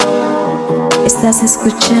Estás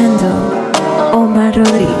escuchando Omar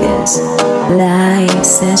Rodríguez Live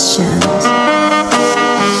Sessions.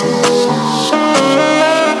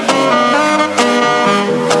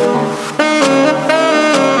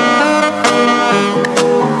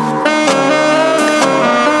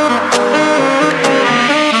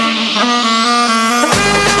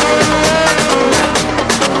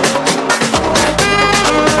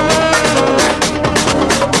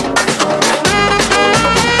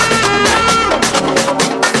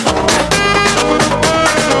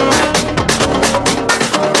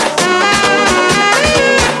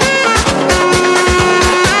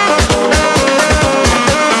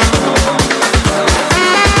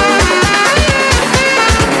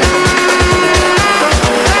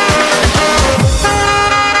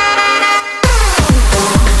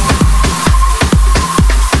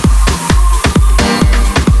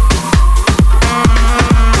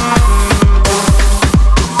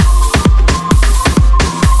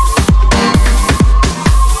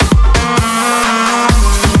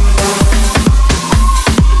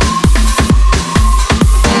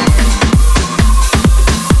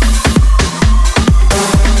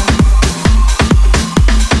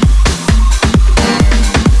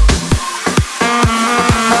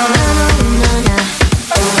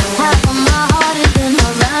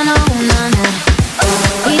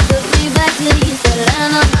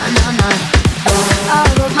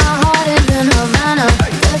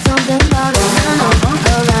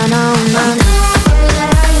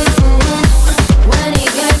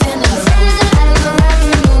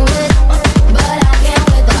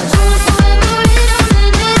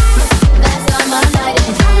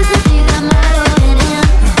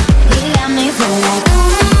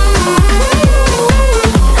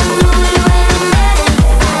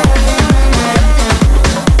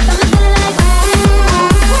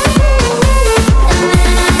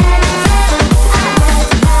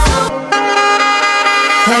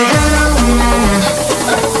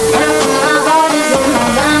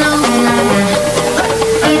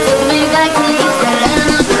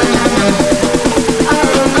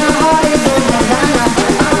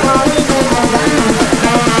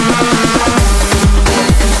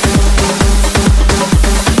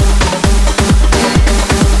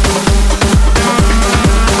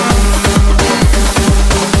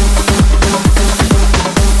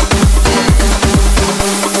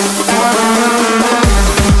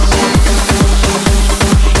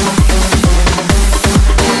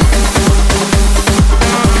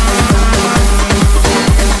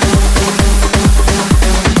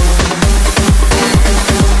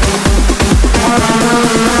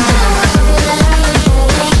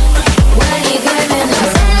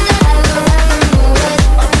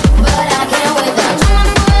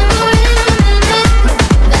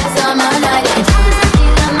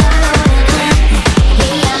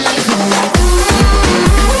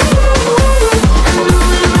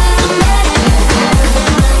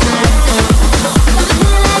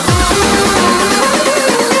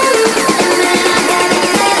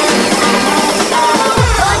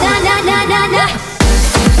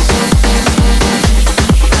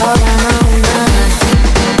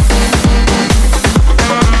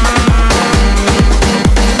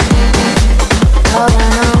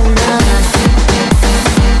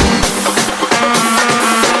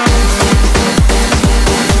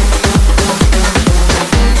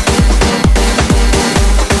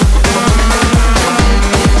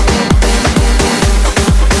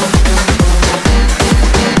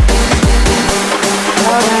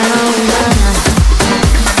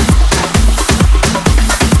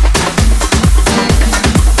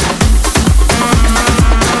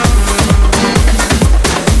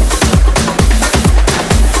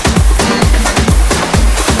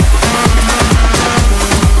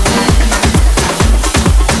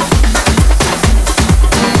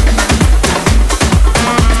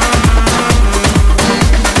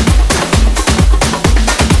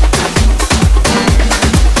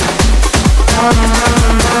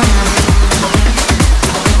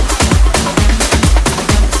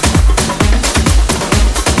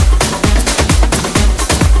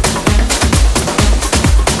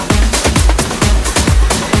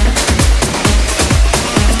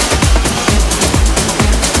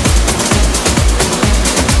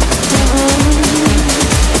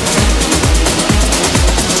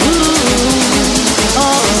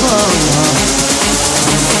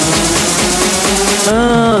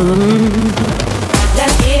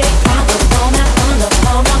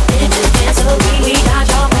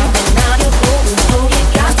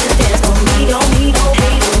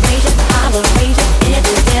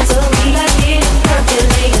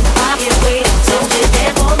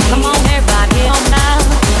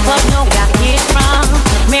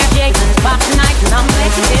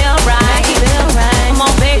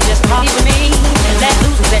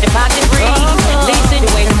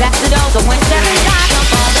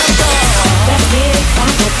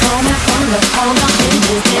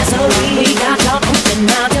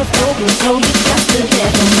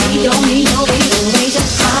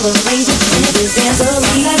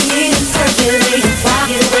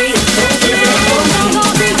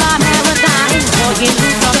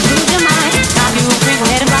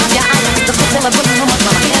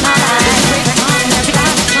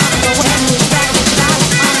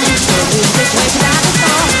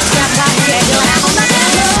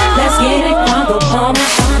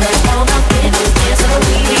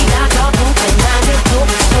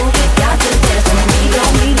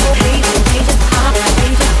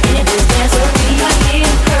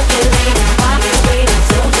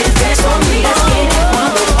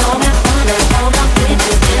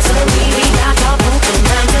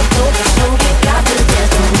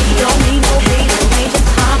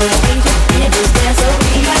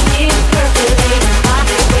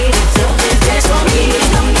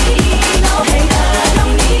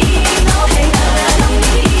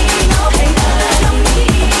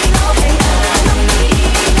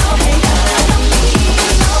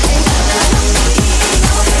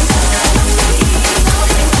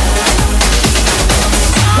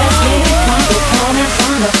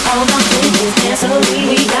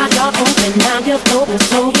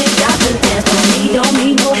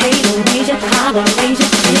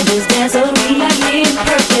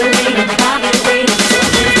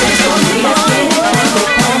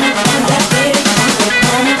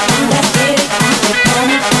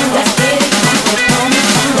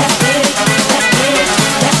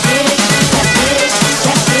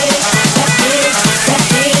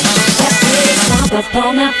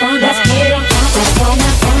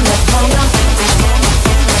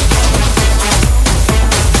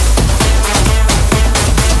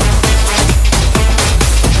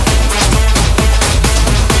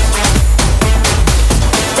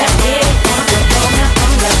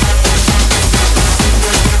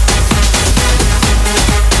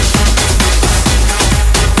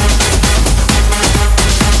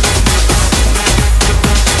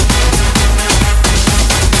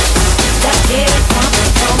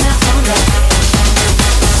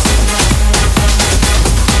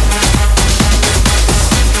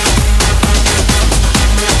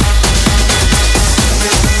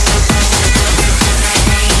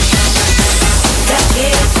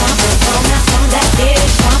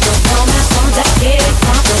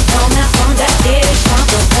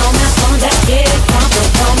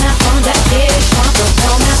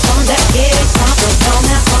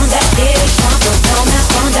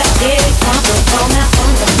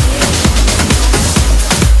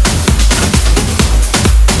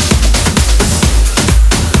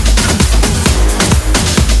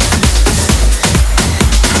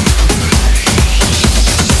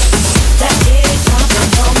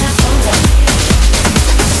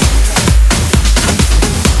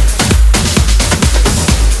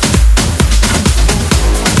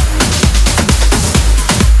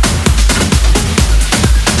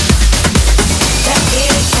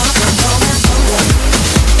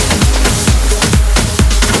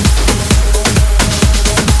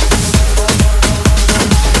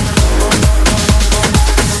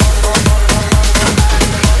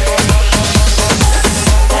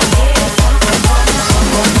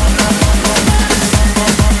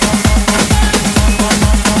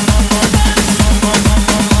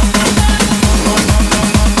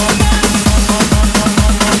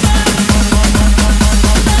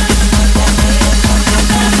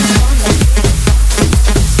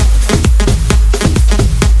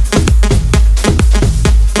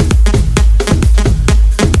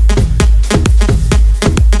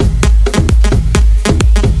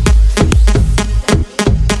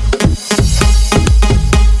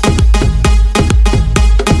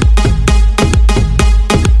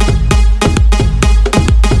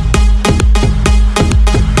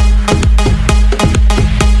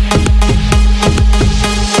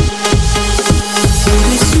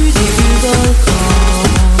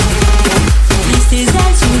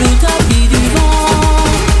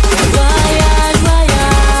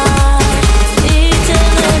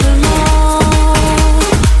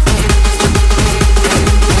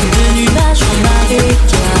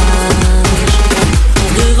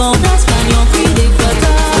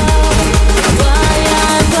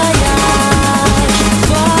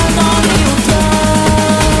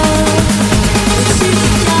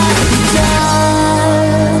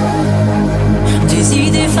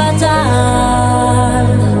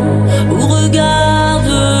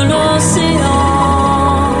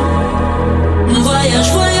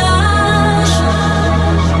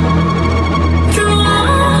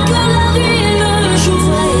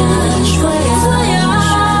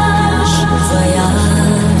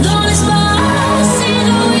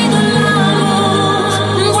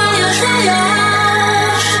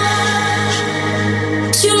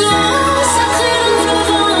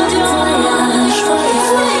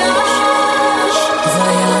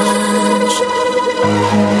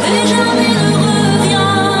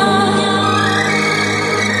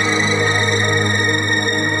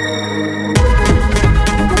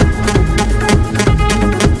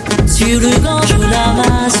 gorge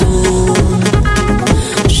l'Amazone.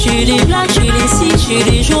 Chez les blacks, chez les cigs, chez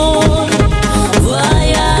les jaunes.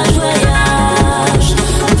 Voyage, voyage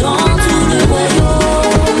dans tout le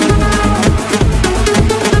royaume.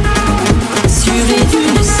 Sur les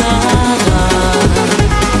dunes du Sahara,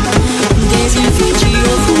 des îles Fidji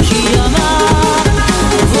au Fujiyama.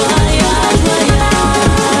 Voyage,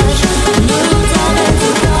 voyage, ne t'arrête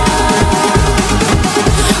pas.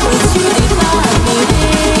 Au-dessus des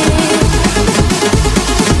palmiers,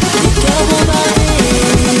 des cœurs bombardés.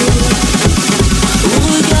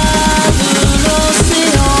 Regarde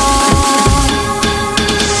l'océan.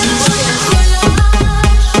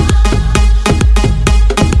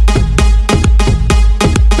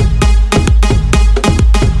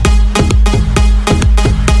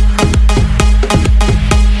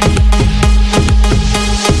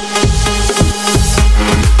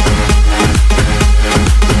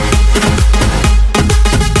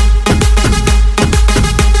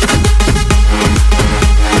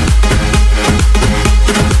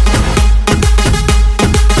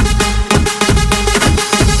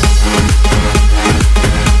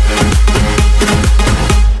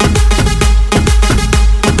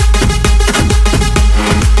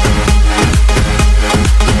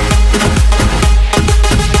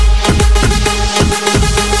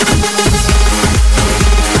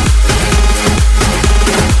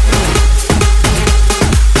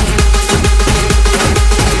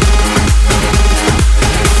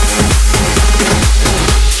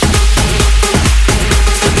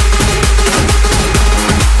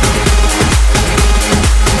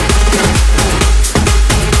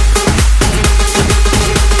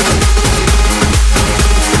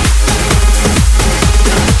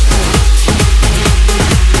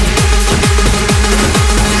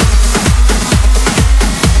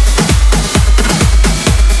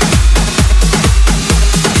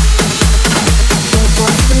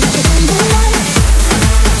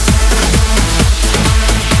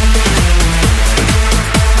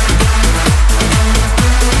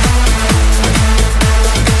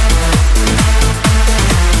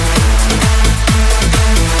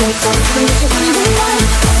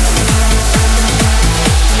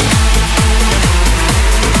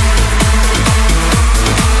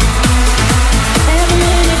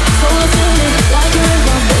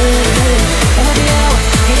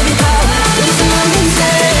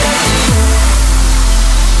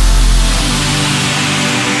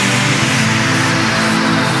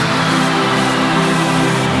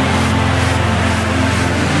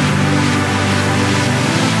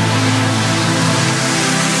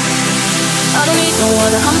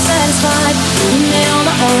 I'm satisfied, doing it on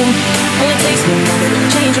my own. And it takes me longer to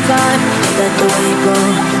change your vibe. Let the way go.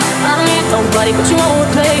 I don't need nobody, but you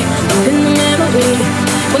won't replay. I'm in the memory.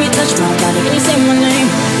 When you touch my body and you say my name,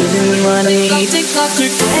 giving me what I need. Tick tock,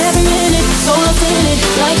 tick tock. Every minute, so lost in it,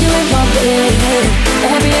 like you're in my bed.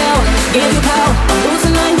 Every hour, give you power. I'm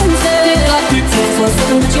losing night and day. Tick for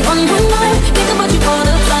something that you want one night. Think about you all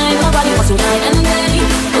the time. My body wants you night and day.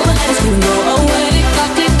 Go ahead and scream, go away. Tick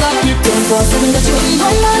tock, tick tock. For something that you want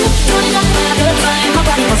one night. Running out of time. My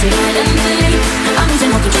body wants you night and day. I'm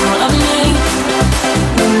losing all control of me.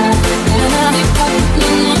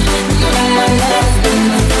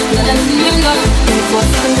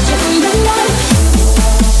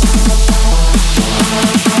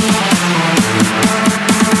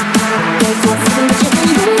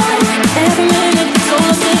 Every minute, so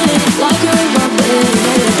I feel it, like you're in my bed.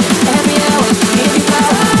 Every hour, give you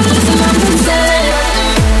power, listen up and say.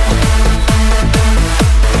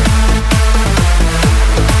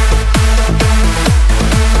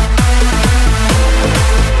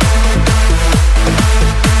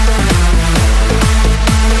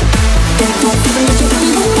 Don't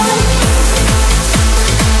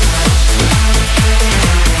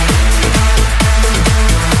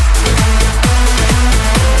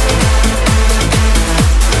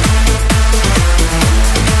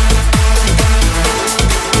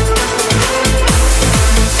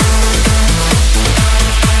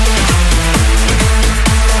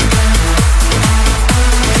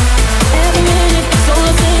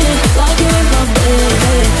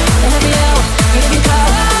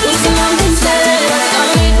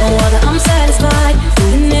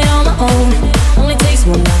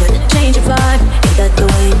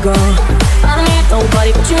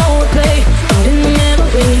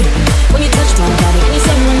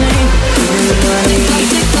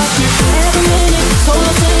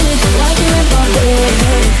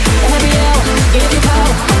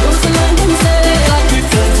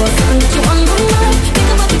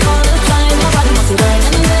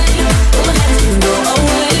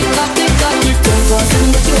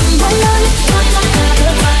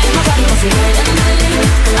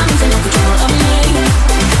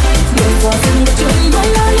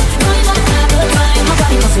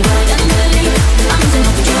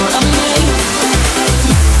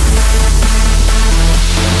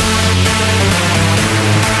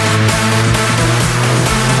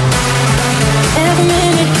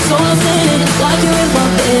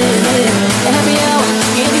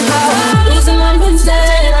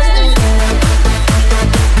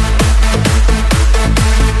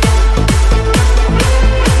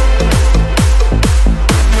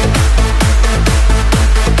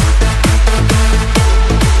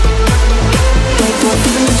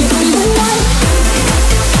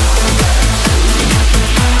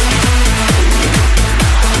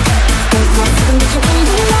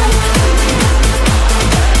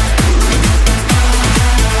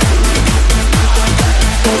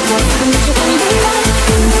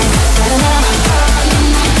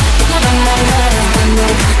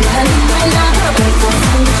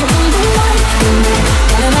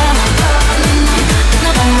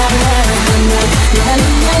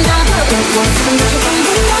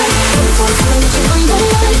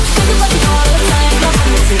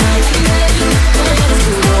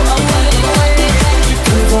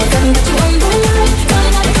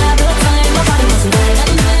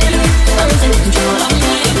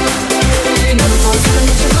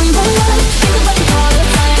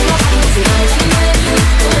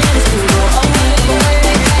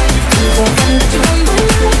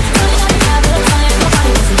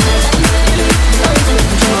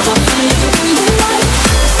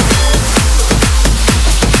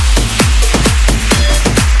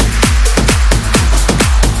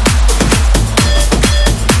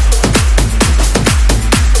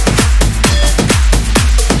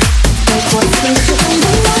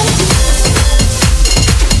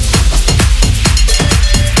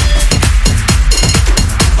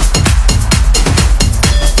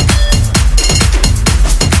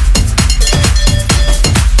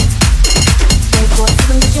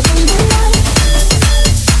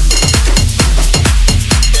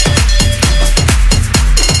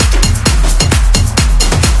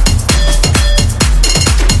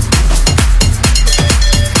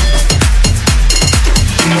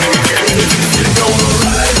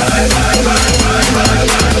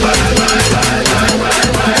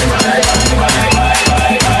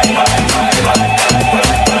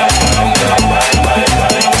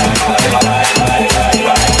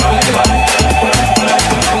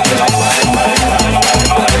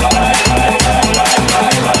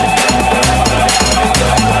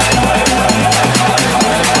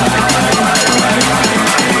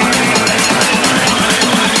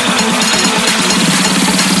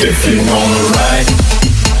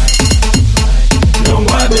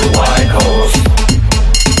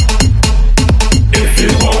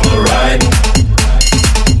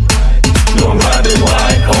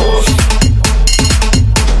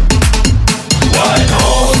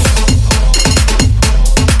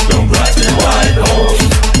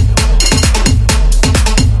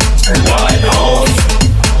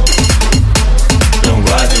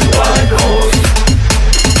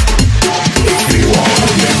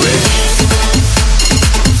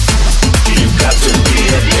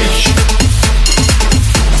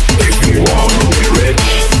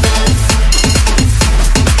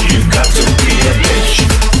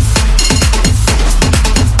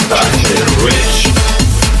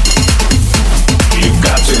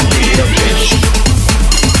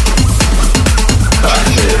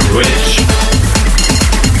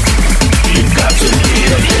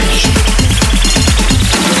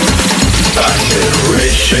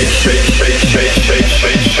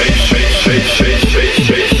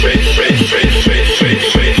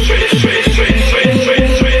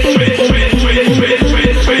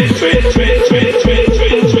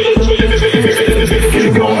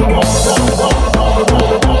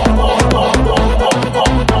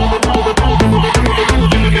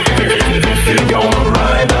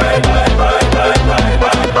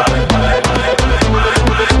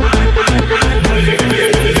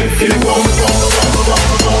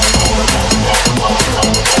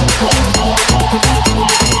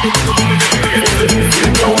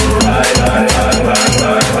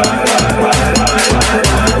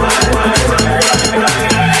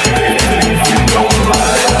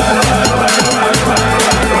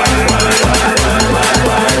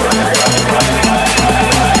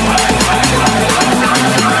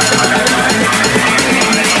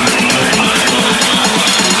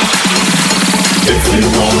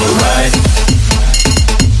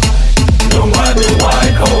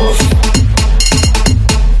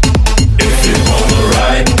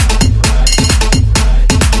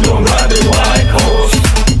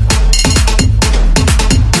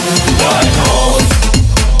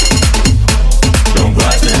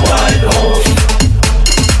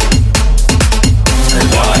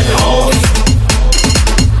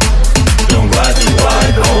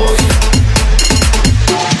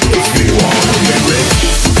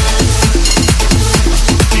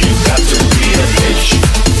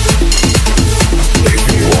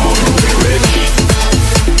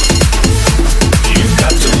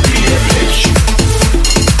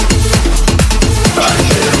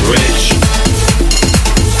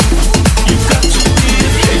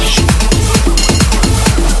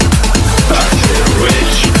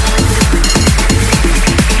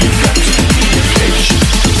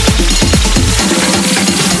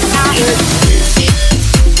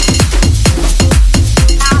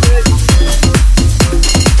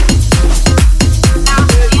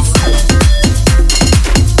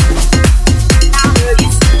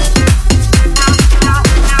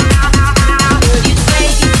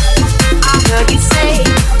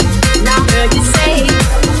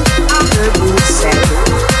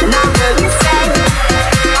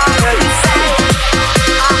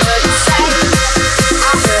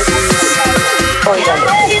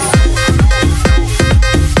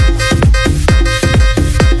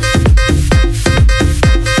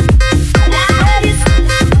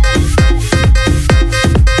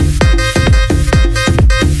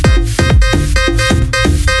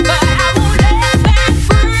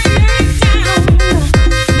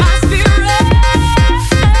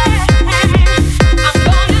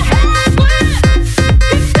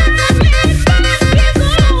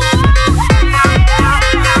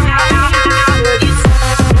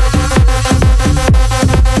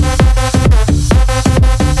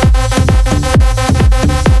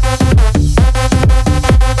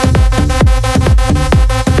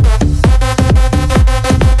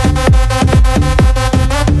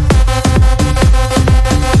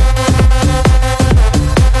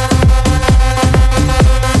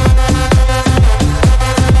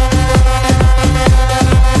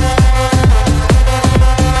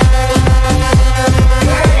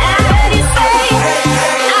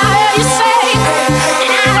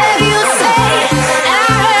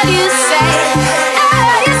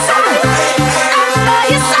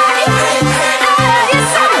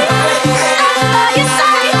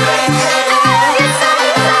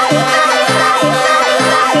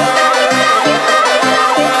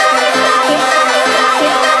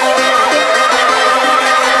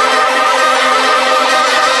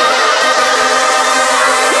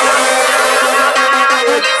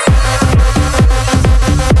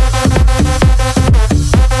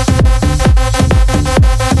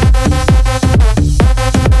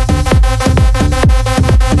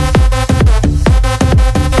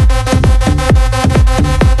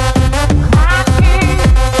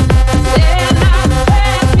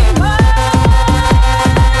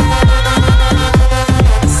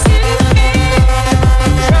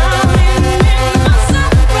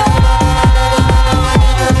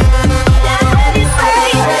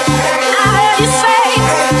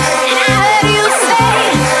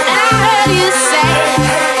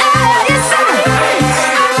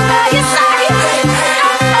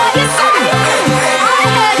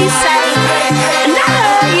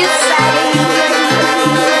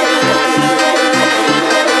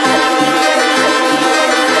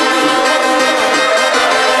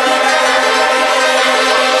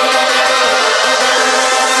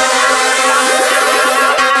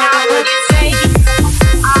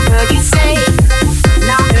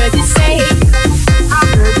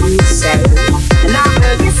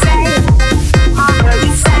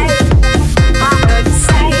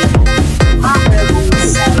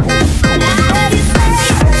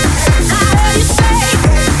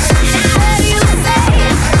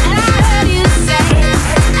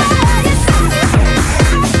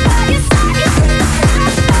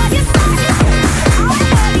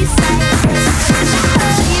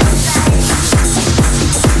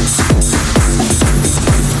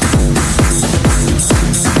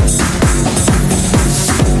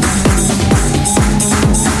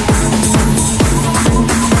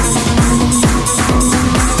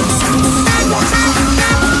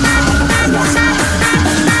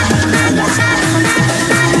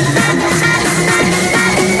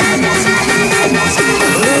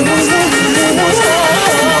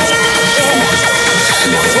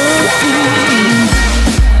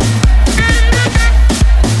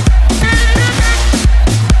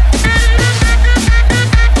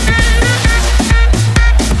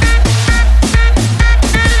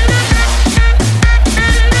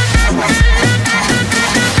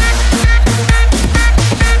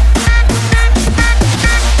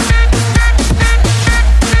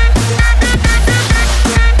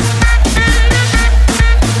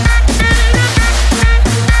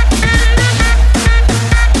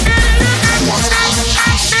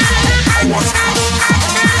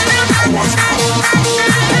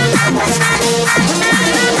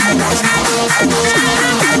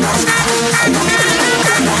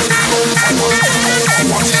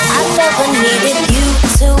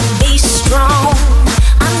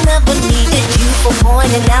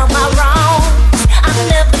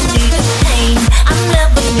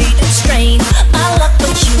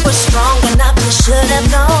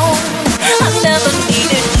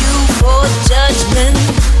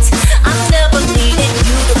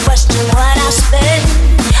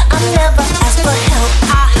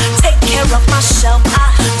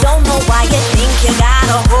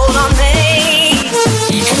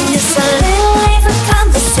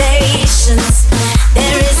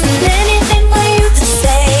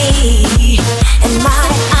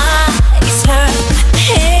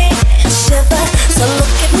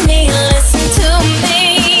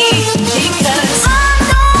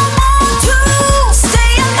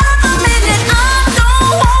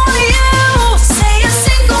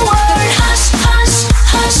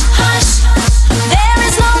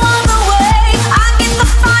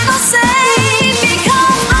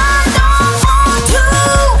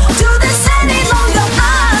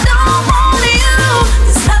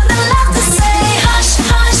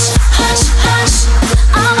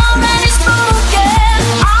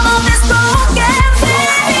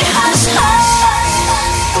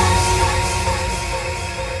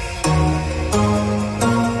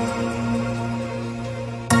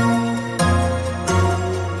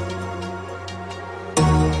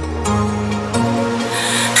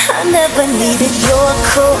needed your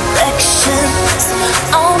corrections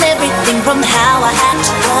on everything from how I act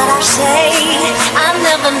to what I say. I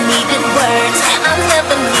never needed words, I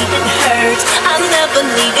never needed hurt, I never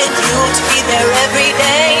needed you to be there every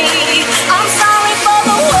day. I'm sorry for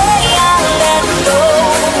the way I let go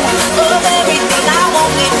of everything I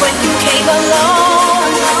wanted when you came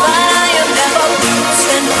along. But I am never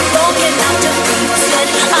losing, broken out to pieces.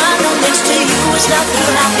 I know next to you is not where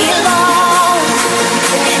I belong.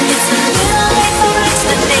 And it's a little late for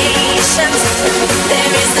explanations.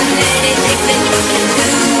 There isn't anything that you can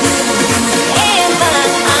do. And my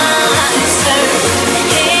answer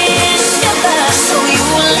is shiver, so you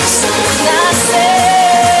will listen when I say,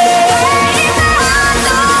 I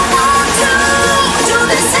don't want to do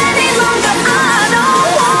this any longer. I don't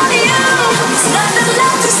want you. There's nothing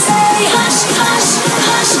left to say. Hush, hush,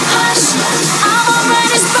 hush, hush. I'm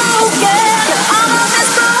already spoken. I'm already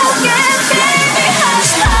spoken, baby.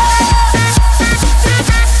 Hush, hush.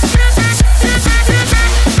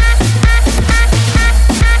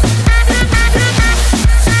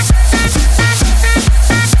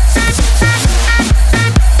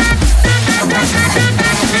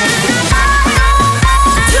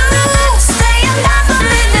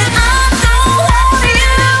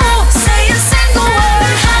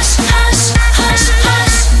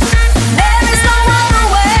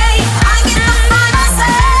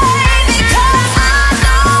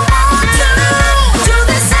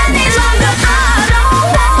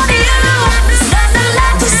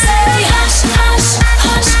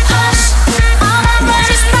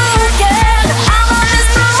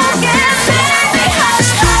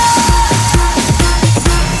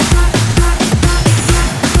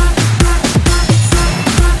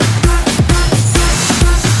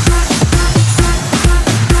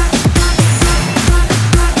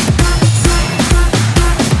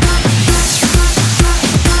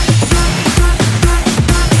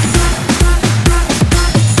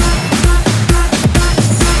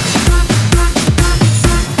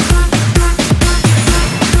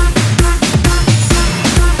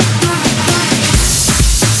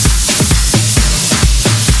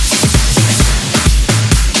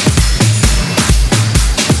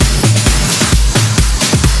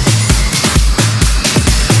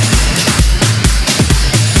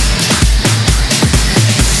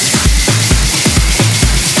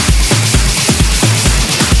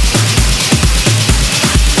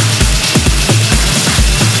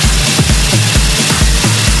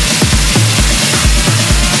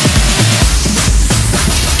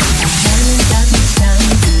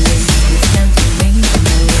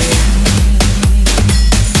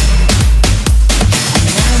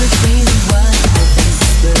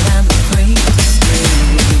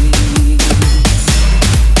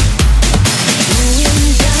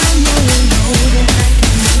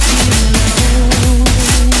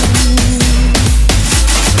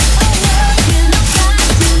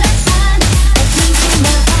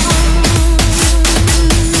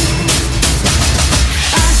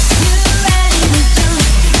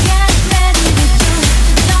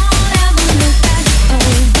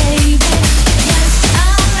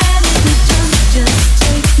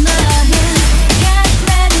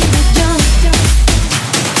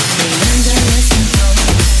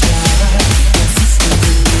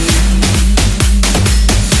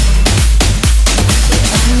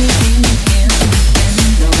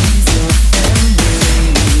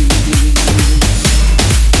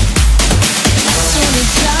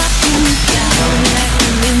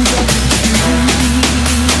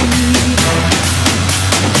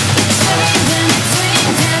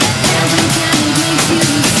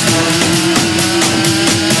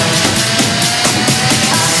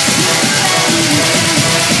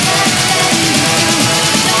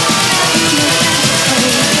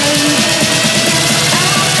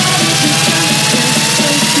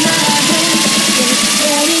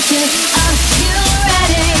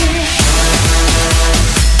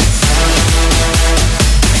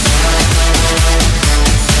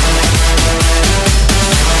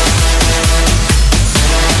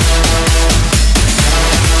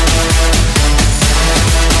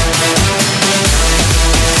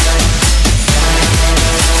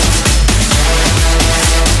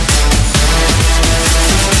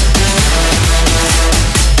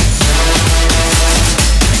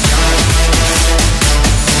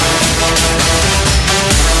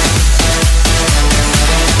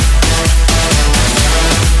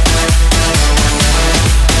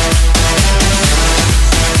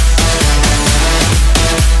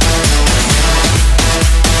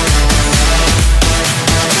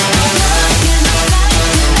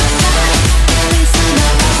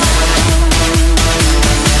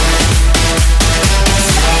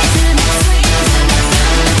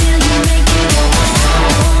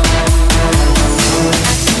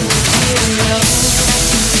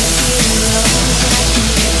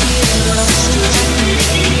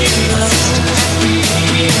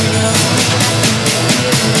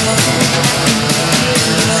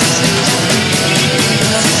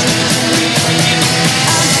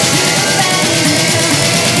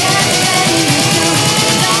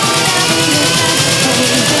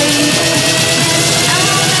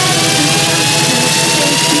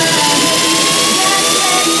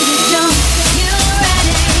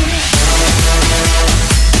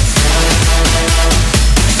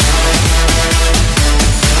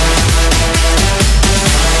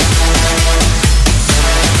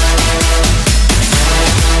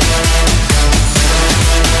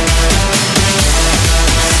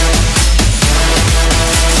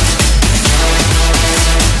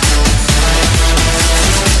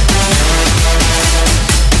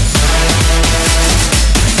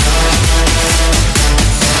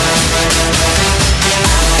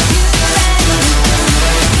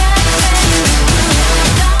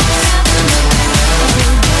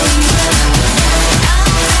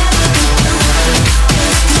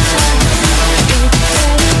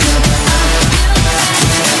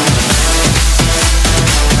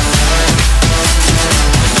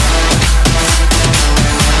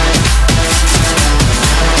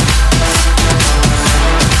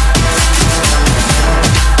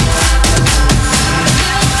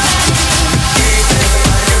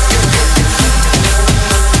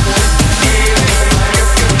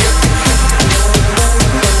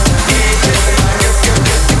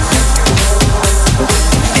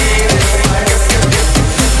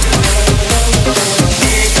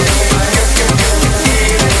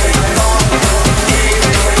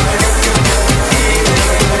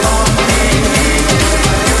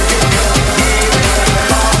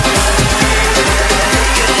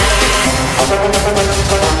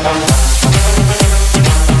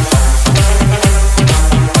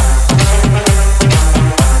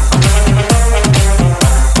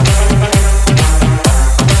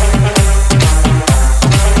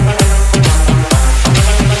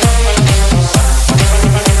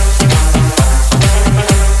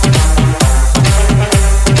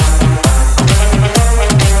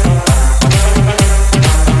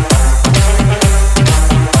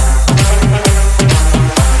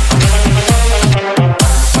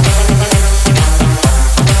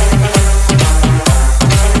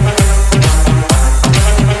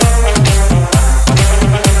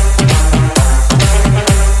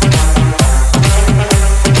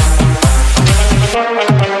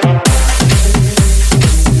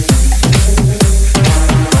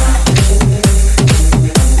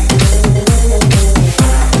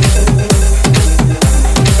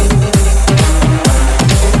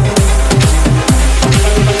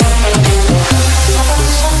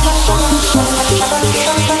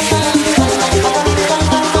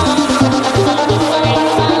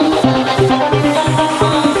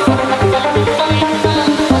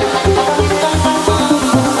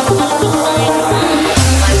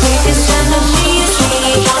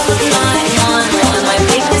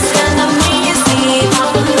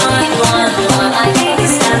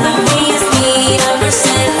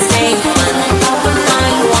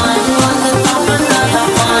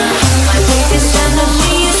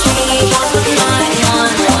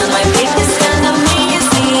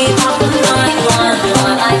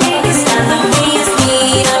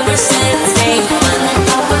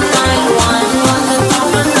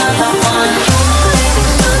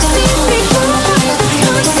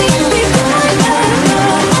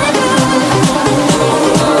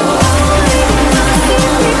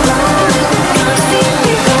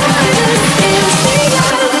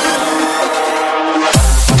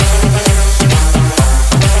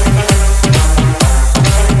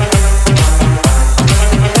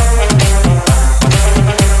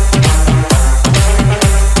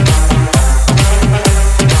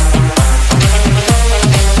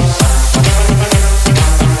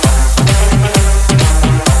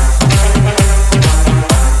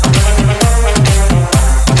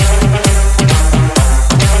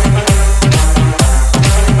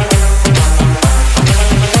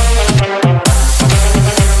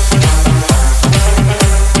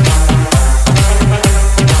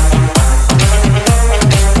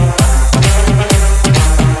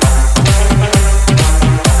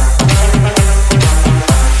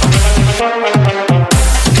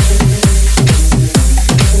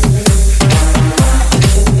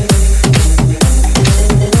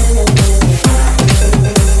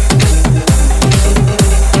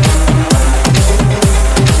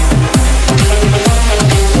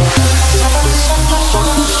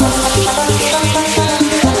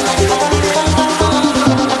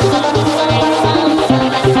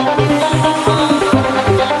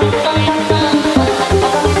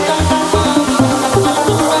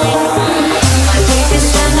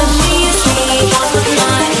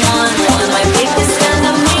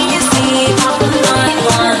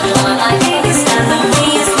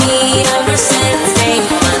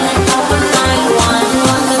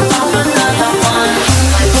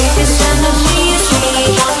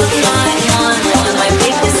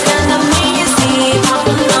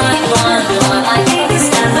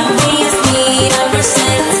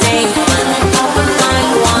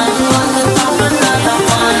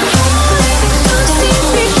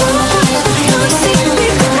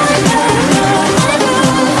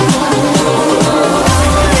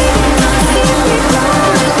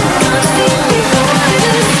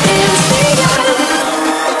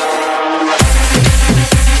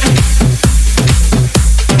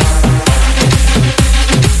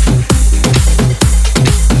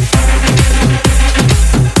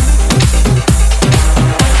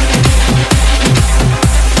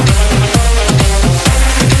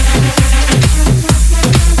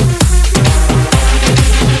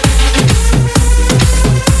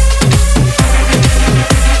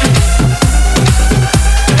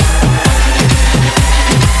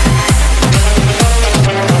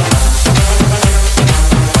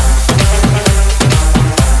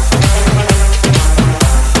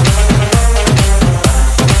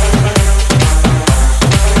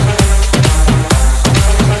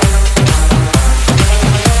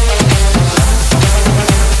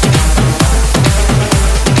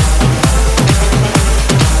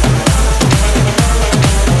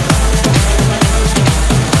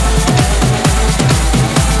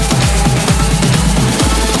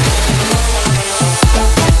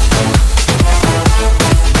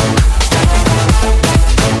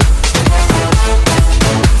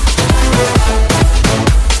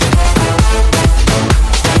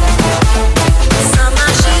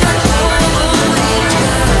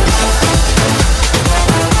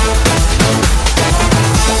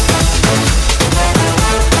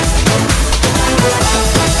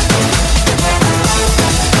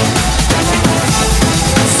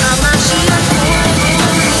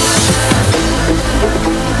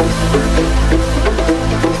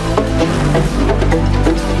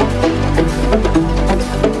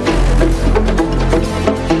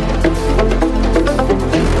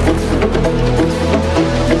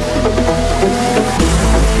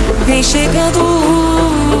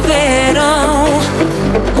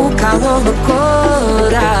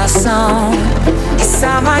 coração.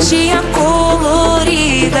 Essa magia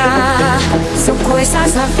colorida são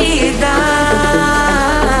coisas da vida.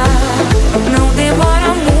 Não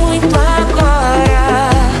demora muito agora,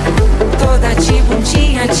 toda de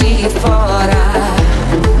bundinha de fora.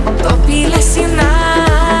 Topless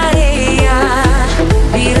na areia,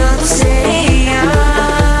 virando sereia.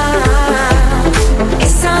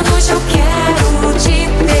 Essa noite eu quero te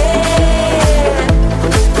ter,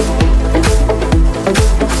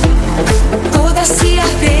 toda se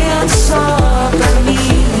ardendo só pra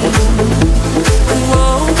mim.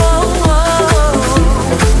 Oh, oh,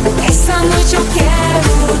 oh. Essa noite eu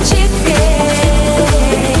quero te ter,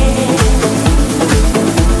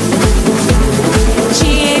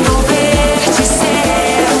 te envolver, te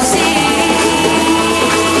seduzir.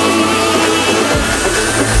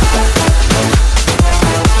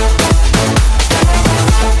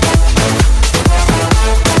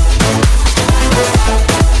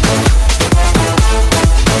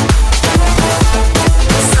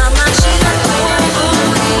 Essa magia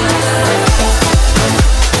colorida.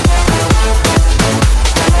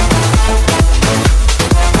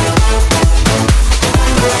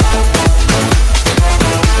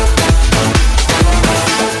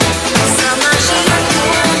 Essa magia colorida. Essa magia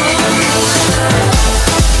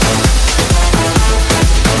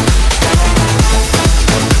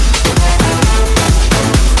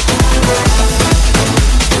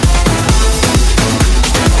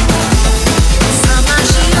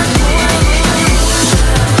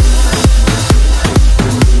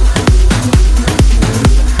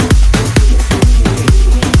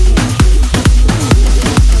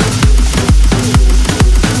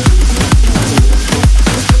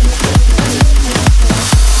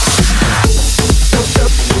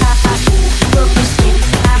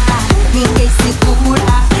Ninguém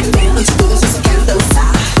segura, tem a noite toda, eu só quero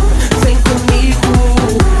dançar. Vem comigo,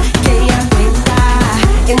 quem aguentar,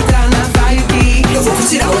 entrar na vibe. Eu vou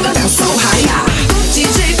curtir a onda até o sol raiar.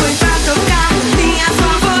 DJ põe pra tocar, minha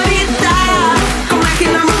favorita. Como é que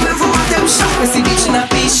na mão eu vou até o chão com esse beat na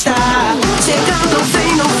pista? Chegando,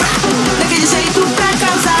 vem no vá, daquele jeito pra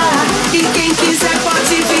causar. E quem quiser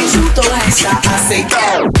pode vir junto, o resto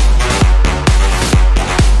aceitar.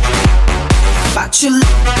 Bate o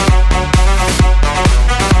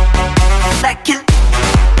like it.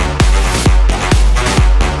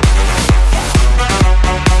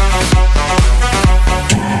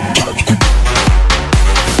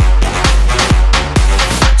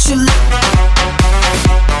 Bate o like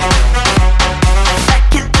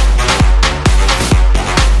it.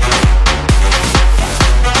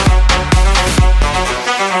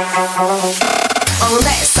 Onda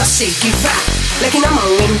essa shake e vrá, leque na mão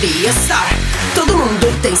em be a star. Todo mundo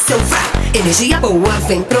tem seu vrá, energia boa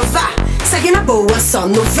vem provar. Segue na boa só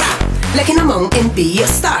no vrá, leque na mão em be a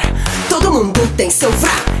star. Todo mundo tem seu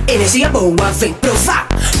vrá, energia boa vem provar.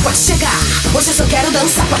 Pode chegar, hoje eu só quero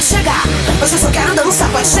dançar, pode chegar. Hoje eu só quero dançar,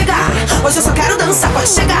 pode chegar. Hoje eu só quero dançar, pode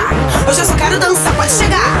chegar. Hoje eu só quero dançar, pode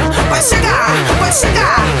chegar. Pode chegar, pode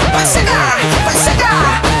chegar, pode chegar, pode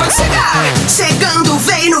chegar, pode chegar. Chegando,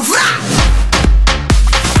 vem no vrá.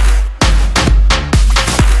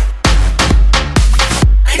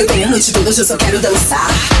 Eu tenho a noite toda, hoje eu só quero dançar.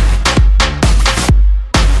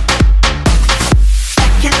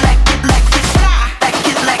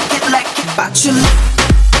 Bate o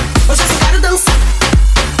hoje eu só quero dançar. Bate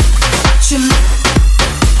o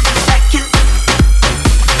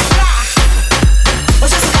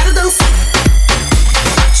hoje eu só quero dançar.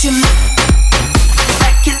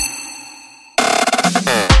 Bate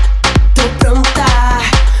o tô pronta,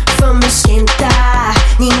 vamos esquentar.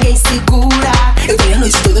 Ninguém segura. Eu tenho a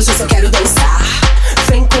noite toda, hoje eu só quero dançar.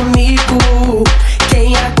 Vem comigo,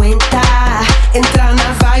 quem aguentar, entrar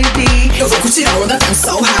na vibe. Eu vou curtir a onda até o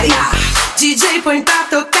sol raiar. DJ põe pra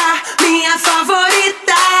tocar, minha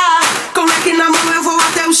favorita. Como é que na mão eu vou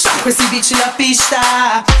até o chão com esse beat na pista?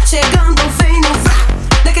 Chegando, vem no vrá,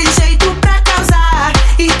 daquele jeito pra causar.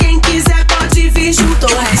 E quem quiser pode vir junto,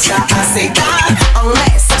 o resto aceitar. On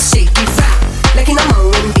essa shake vrá, leque na mão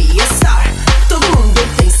em be a star. Todo mundo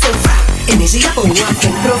tem seu vrá, energia boa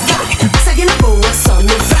vem provar. Segue na boa só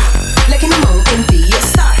no vrá, leque na mão em be a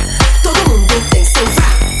star. Todo mundo tem seu vrá,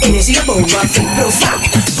 energia boa vem provar.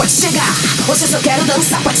 Pode chegar, hoje eu só quero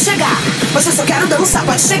dançar, pode chegar. Hoje eu só quero dançar,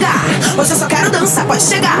 pode chegar. Hoje eu só quero dançar, pode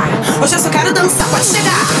chegar. Hoje eu só quero dançar, pode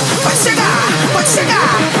chegar. Pode chegar, pode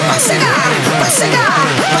chegar, pode chegar, pode chegar,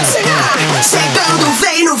 pode chegar. Chegando,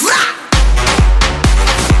 vem no vrá.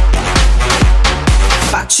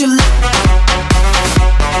 Bate o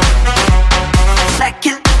like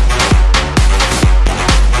it.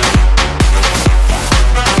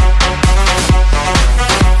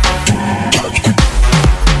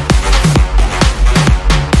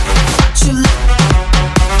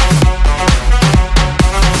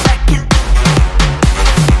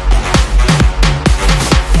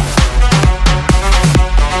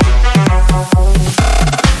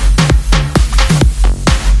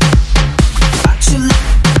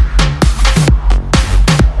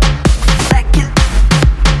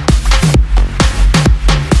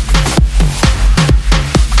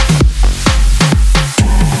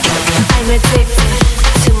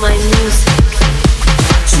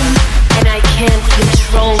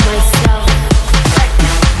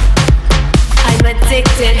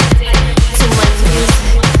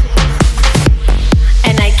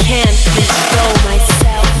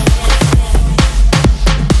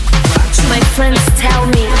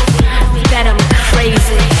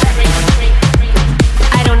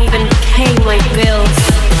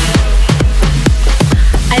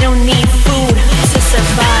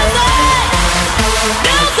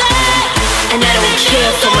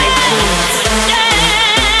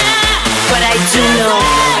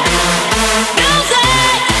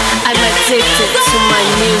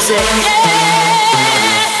 music,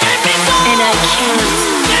 and I can't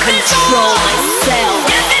control myself.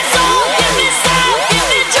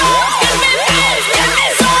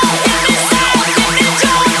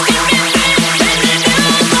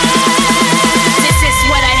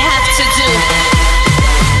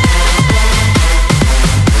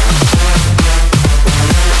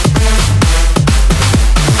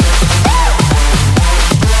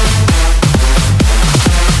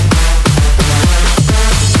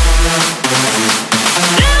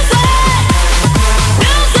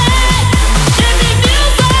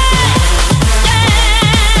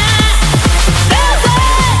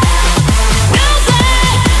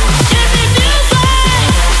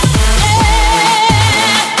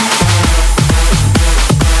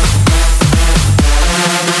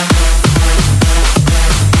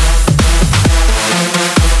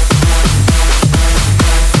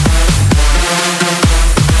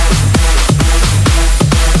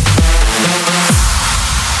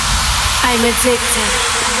 I'm addicted.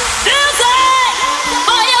 Music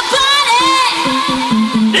for your body.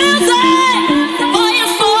 Music for your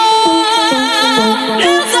soul.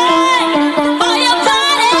 Music for your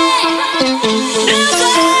body.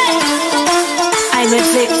 Music. I'm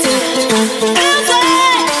addicted.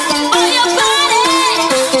 Music for your body.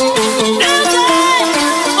 Music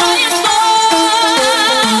for your soul.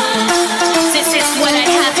 This is what I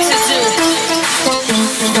have to do.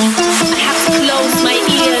 I have to close my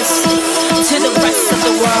ears to the rest of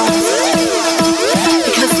the world,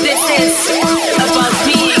 because this is about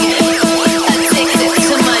being addicted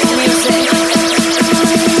to my music.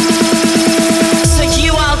 So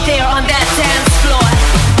you out there on that dance floor,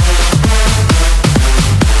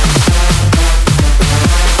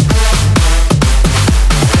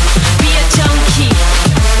 be a junkie,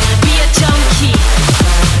 be a junkie,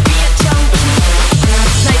 be a junkie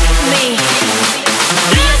like me.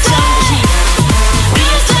 Be a junkie, be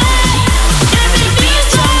a junkie.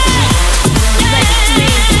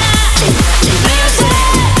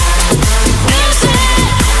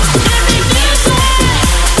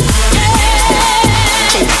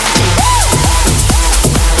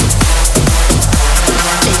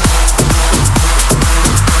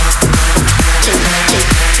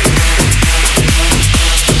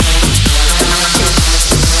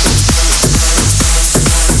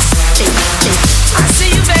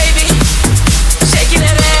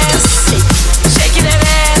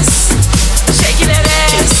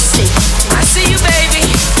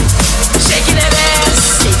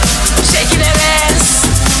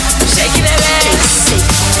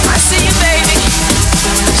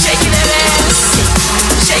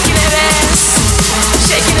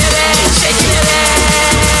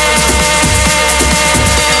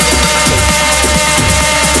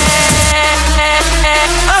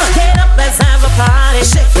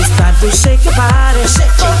 Shake your body,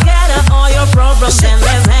 forget all your problems and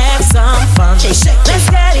let's have some fun. Let's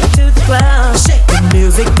get into the club. The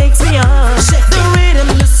music takes me on. The rhythm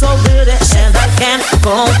is so good and I can't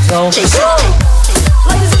control.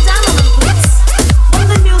 Ladies and gentlemen, please, when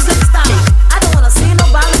the music stops, I don't wanna see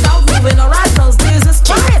nobody without moving. Alright, cause this is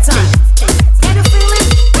quiet time. Can you feel it?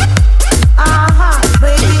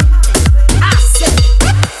 Baby. I said,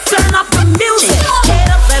 turn up the music. Get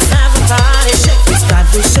up, let's have a party. It's time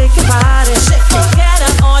to shake your body. Forget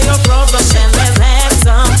all your problems and let's have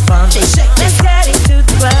some fun. Let's get into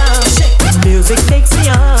the club. The music takes me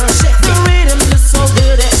on. The rhythm is so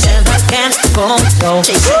good and I can't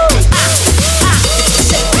control.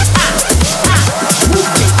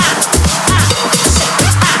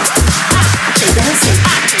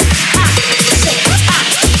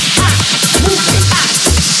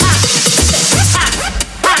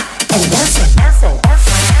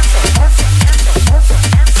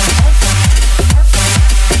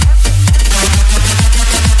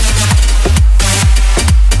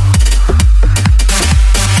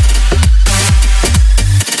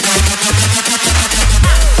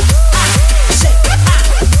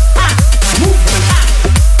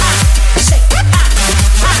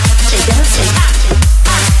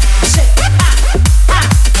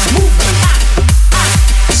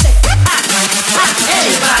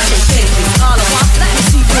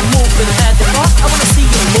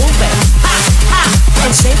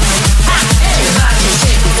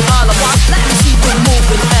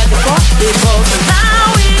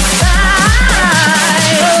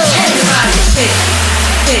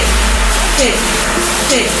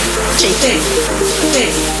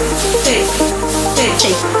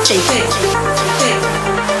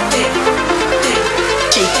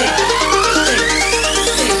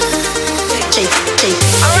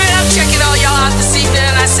 Alright, I'm checking all y'all out this evening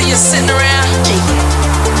and I see you sitting around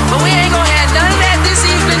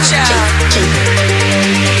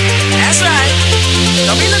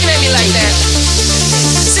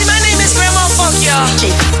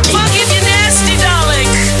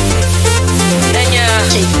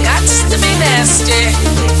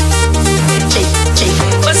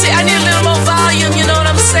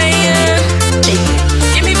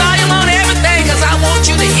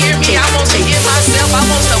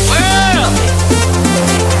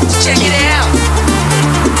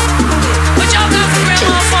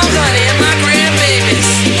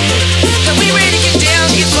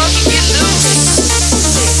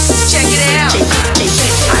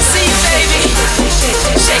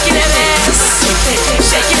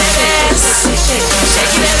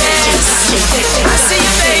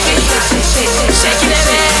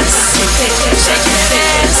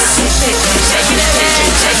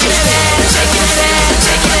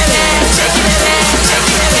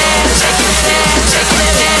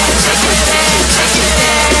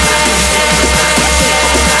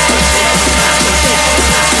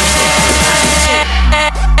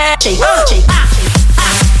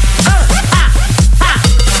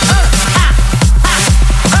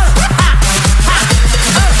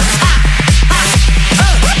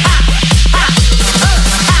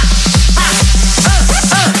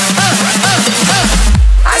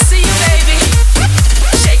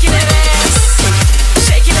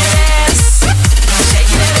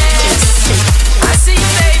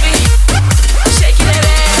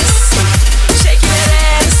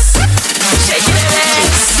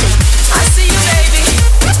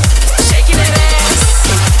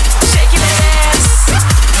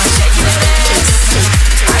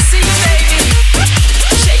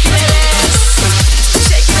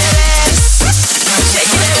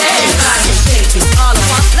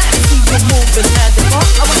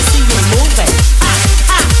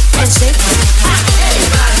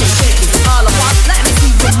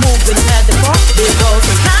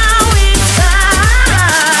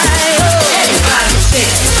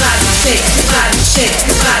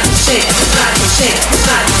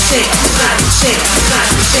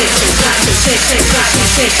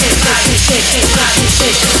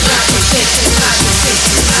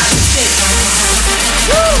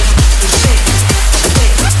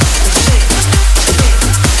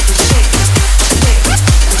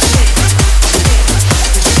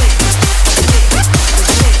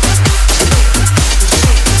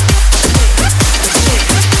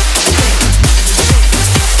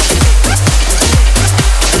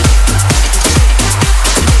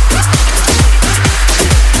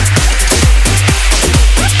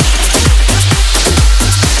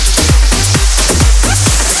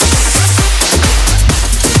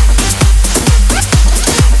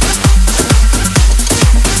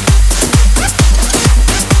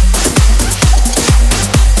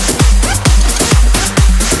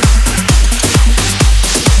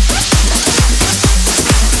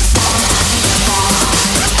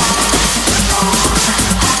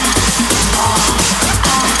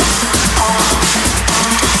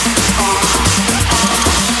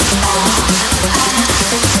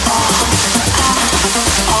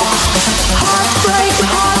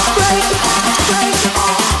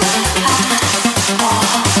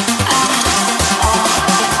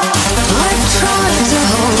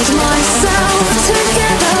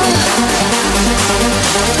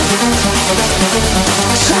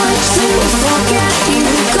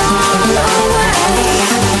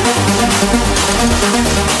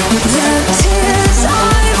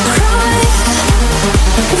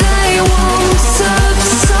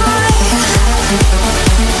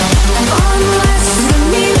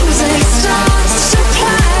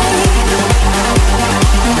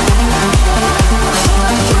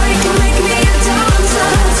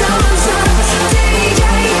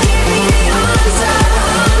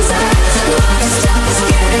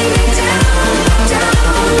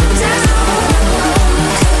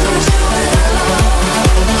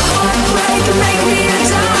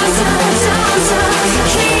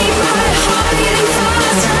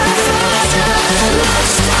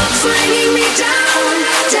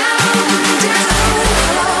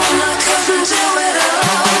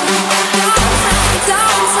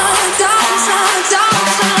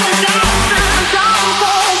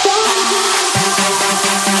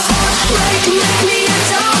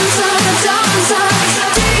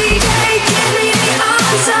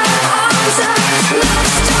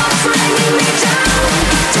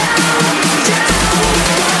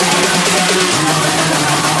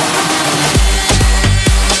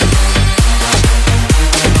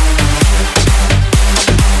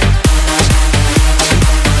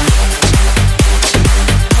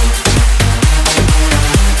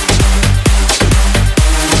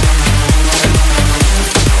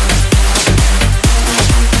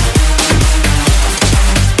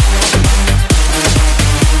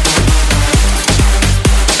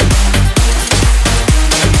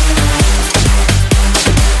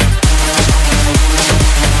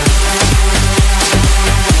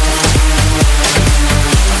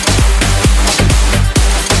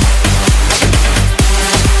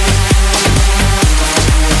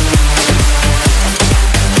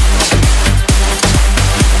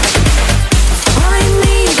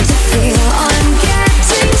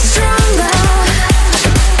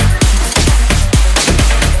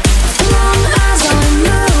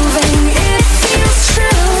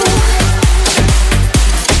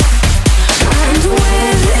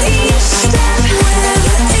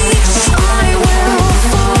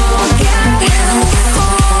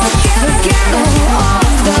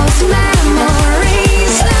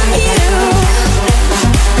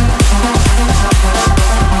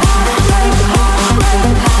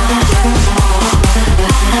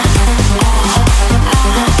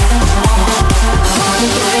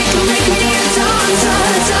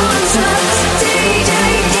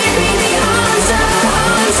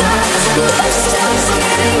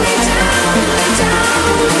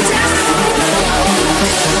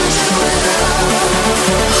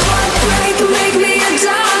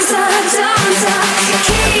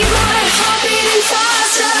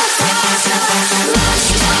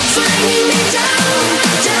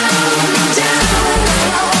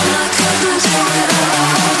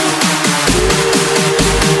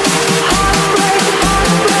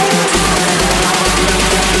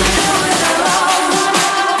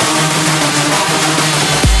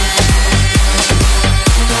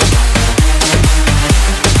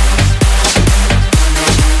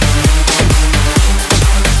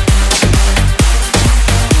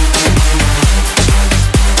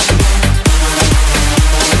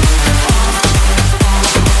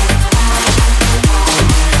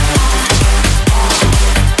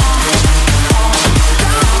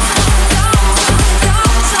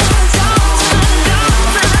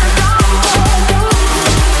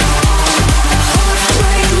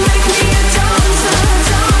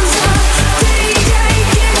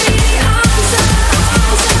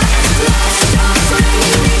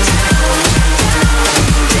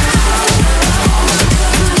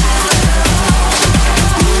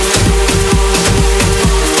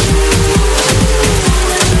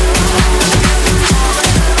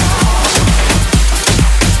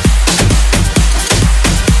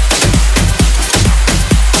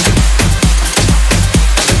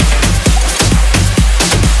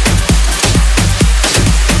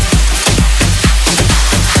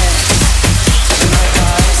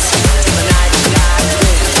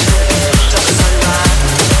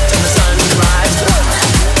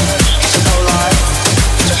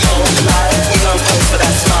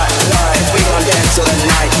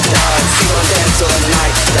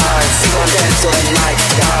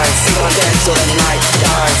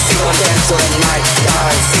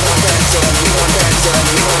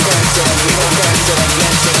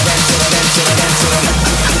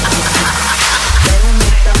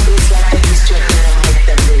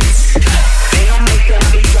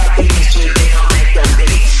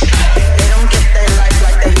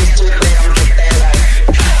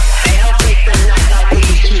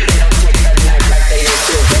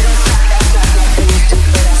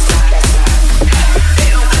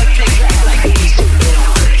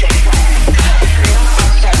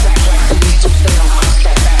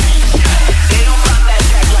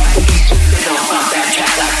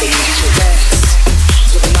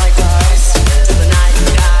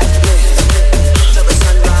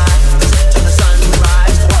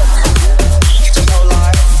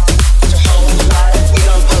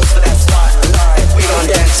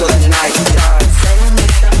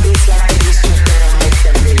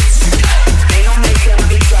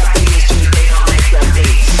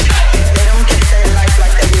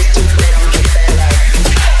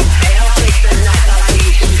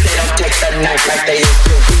like they used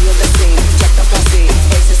to. Feel the scene, check the posse.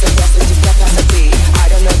 Faces and bosses, you can't pass a beat. I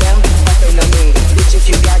don't know them, but they know me. Bitch, if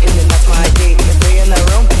you gagging, then that's my ID. If we in the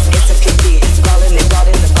room, it's a kiki. Calling it out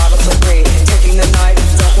in the bottle so free. Taking the night,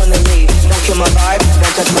 don't wanna leave. Don't kill my vibe,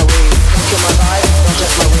 don't touch my weed. Don't kill my vibe, don't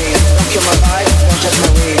touch my weed. Don't kill my vibe, don't touch my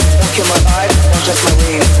weed. Don't kill my vibe, don't touch my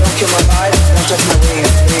weed. Don't kill my vibe, don't touch my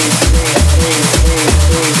weed.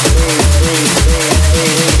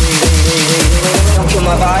 Don't kill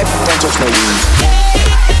my vibe, don't touch my weed.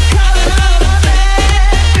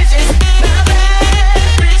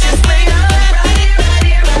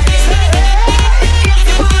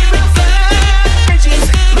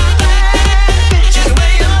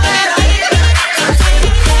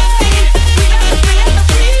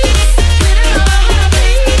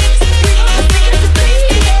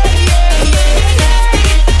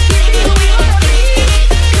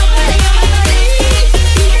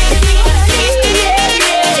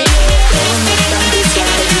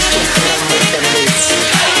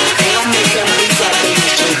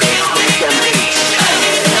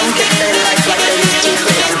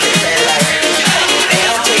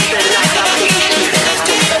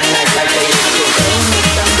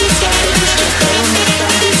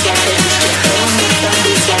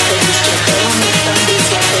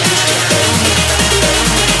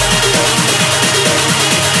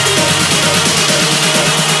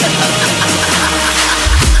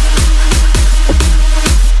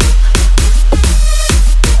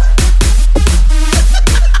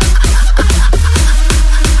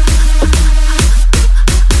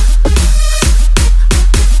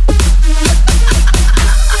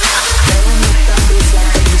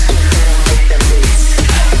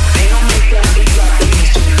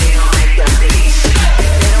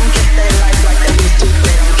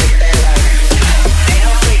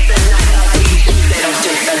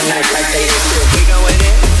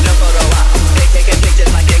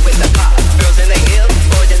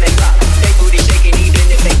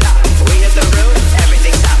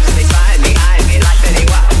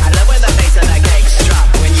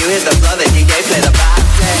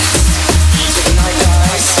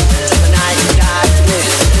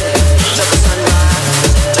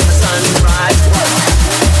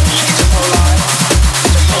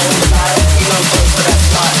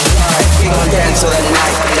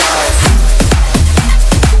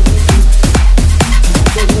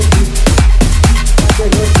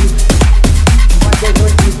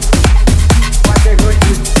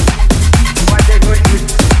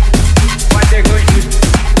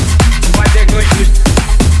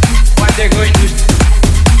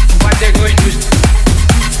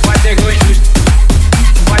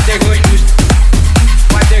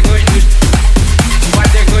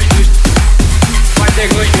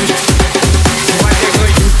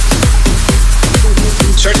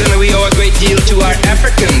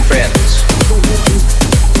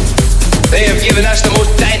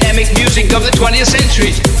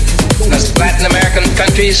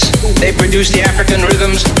 They produce the African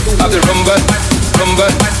rhythms of the rumba, rumba,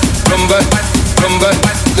 rumba, rumba,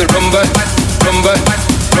 the rumba, rumba,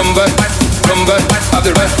 rumba, rumba of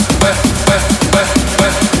the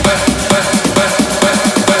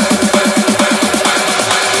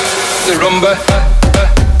the rumba.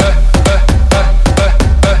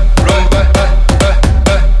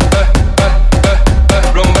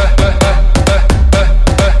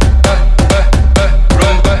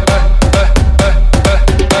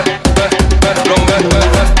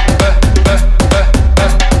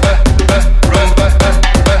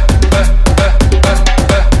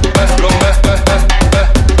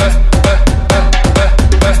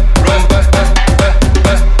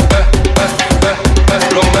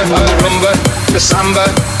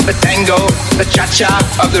 The tango, the cha-cha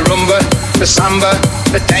of the rumba, the samba,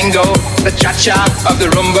 the tango, the cha-cha of the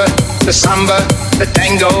rumba, the samba, the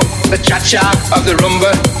tango, the cha-cha of the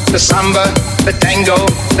rumba, the samba, the tango,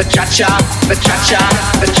 the cha-cha, the cha-cha,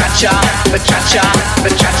 the cha-cha, the cha-cha, the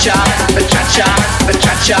cha-cha, the cha-cha, the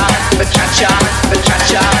cha-cha, the cha-cha, the cha-cha, the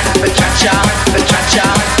cha-cha, the cha-cha,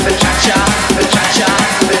 the cha-cha, the cha-cha,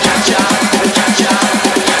 the cha-cha,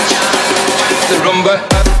 the cha-cha, the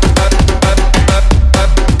rumba.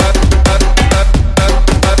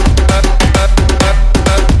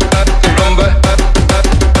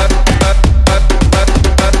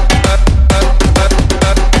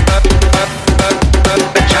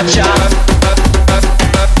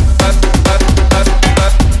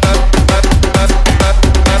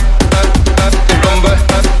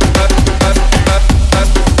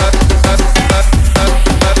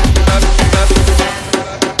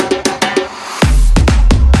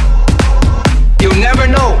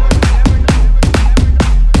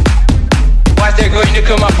 going to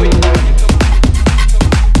come up with.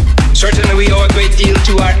 Certainly we owe a great deal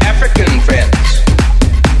to our African friends.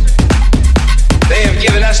 They have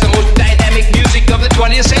given us the most dynamic music of the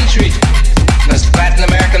 20th century. As Latin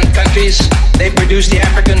American countries, they produce the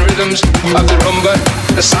African rhythms of the rumba,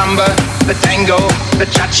 the samba, the tango, the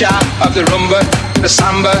cha-cha of the rumba, the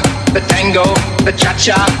samba, the tango, the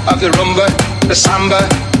cha-cha of the rumba, the samba,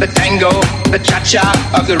 the tango, the cha-cha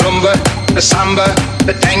of the rumba, the samba,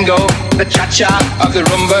 the tango, the cha-cha of the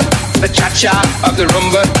rumba, the cha-cha of the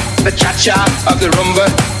rumba, the cha-cha of the rumba,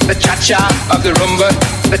 the cha-cha of the rumba,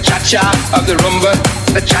 the cha-cha of the rumba,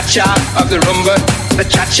 the cha-cha of the rumba, the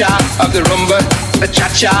cha-cha of the rumba, the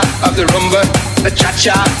cha-cha of the rumba, the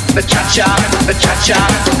cha-cha, the cha-cha, the cha-cha,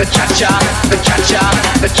 the cha-cha, the cha-cha,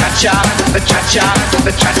 the cha-cha, the cha-cha,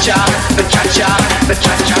 the cha-cha, the cha-cha, the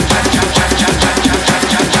cha-cha,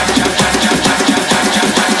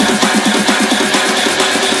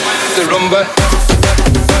 the rumba.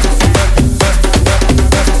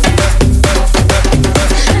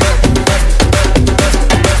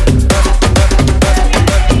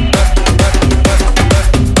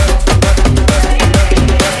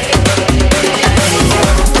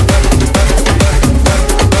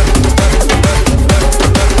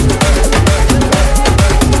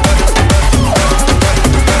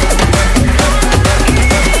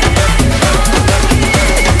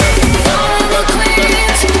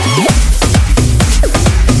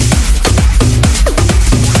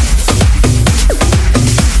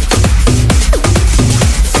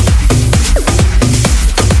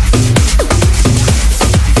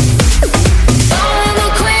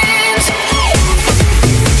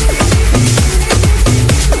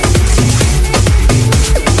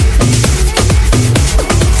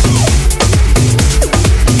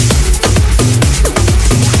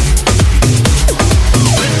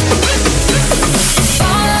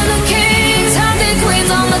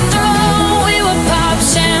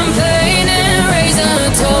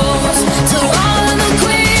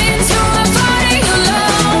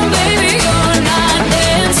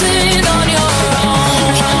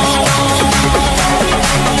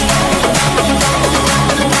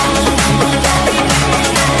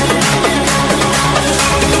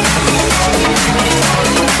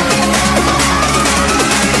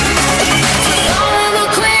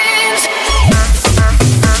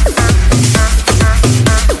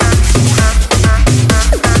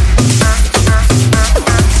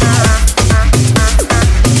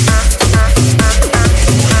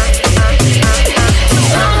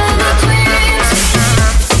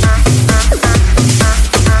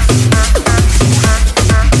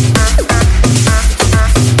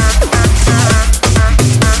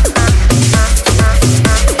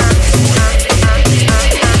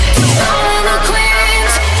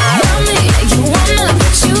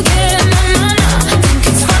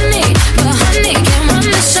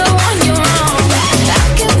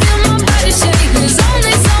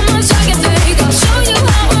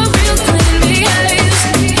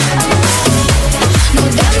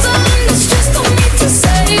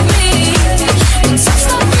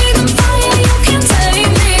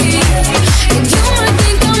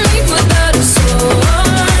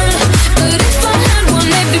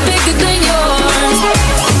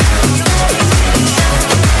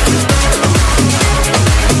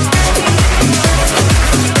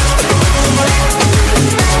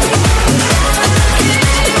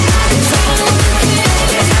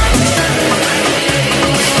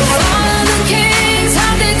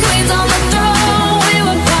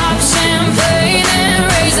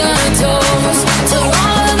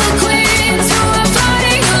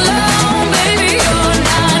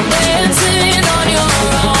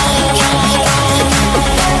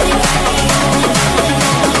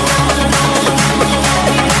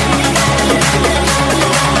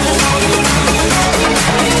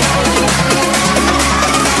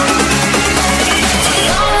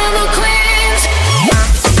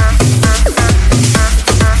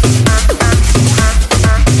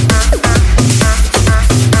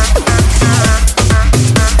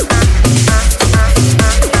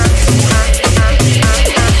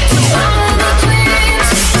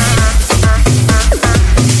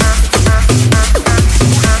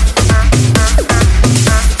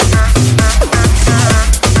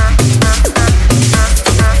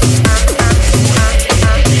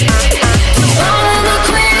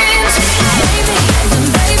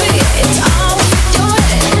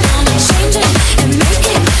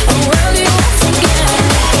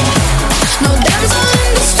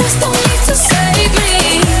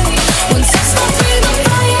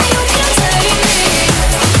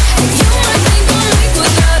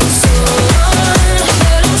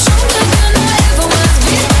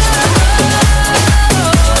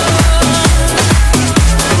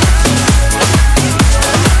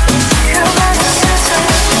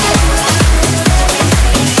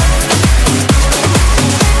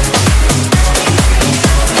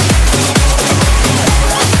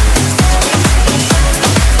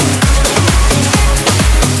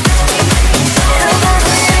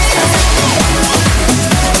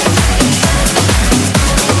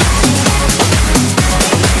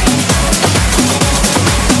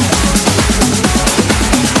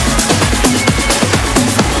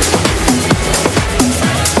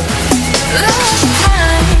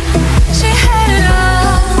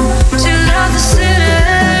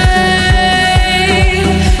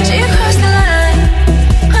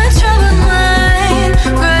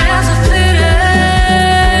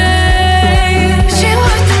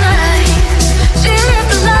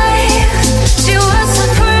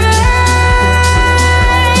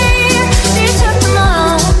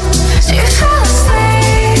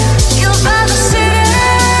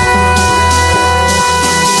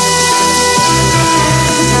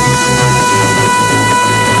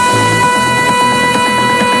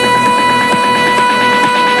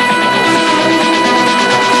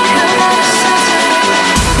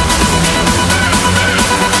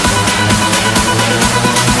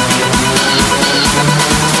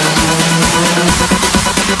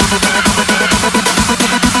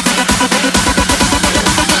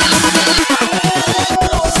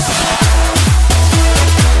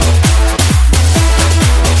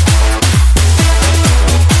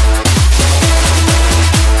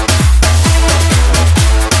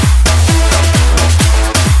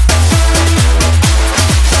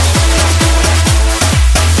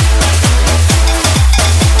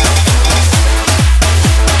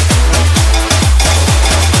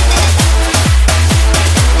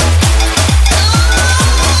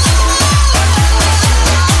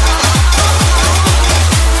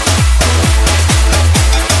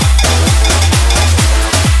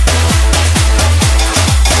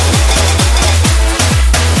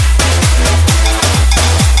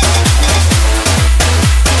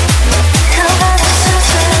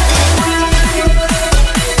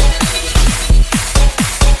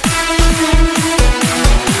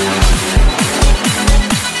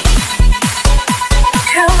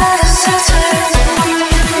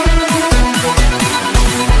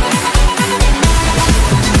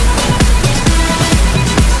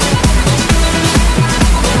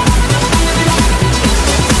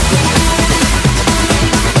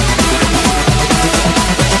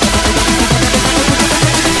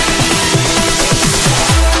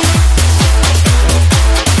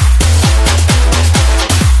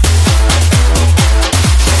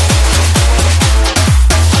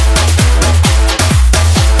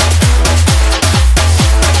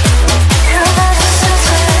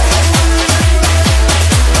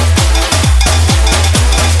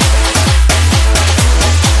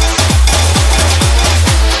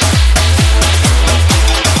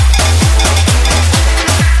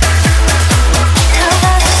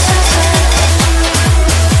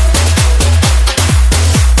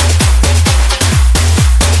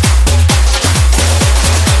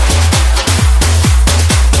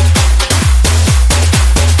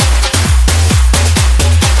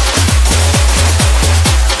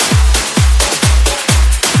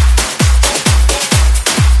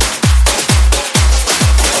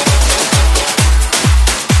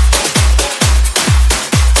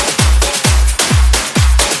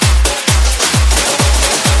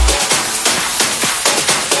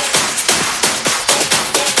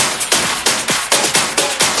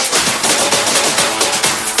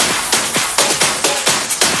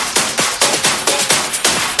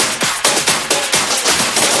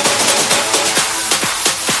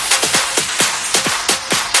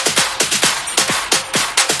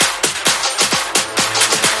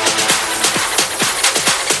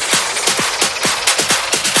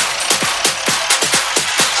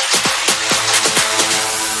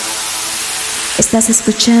 Estás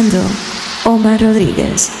escuchando Omar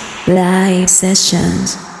Rodríguez Live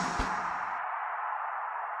Sessions.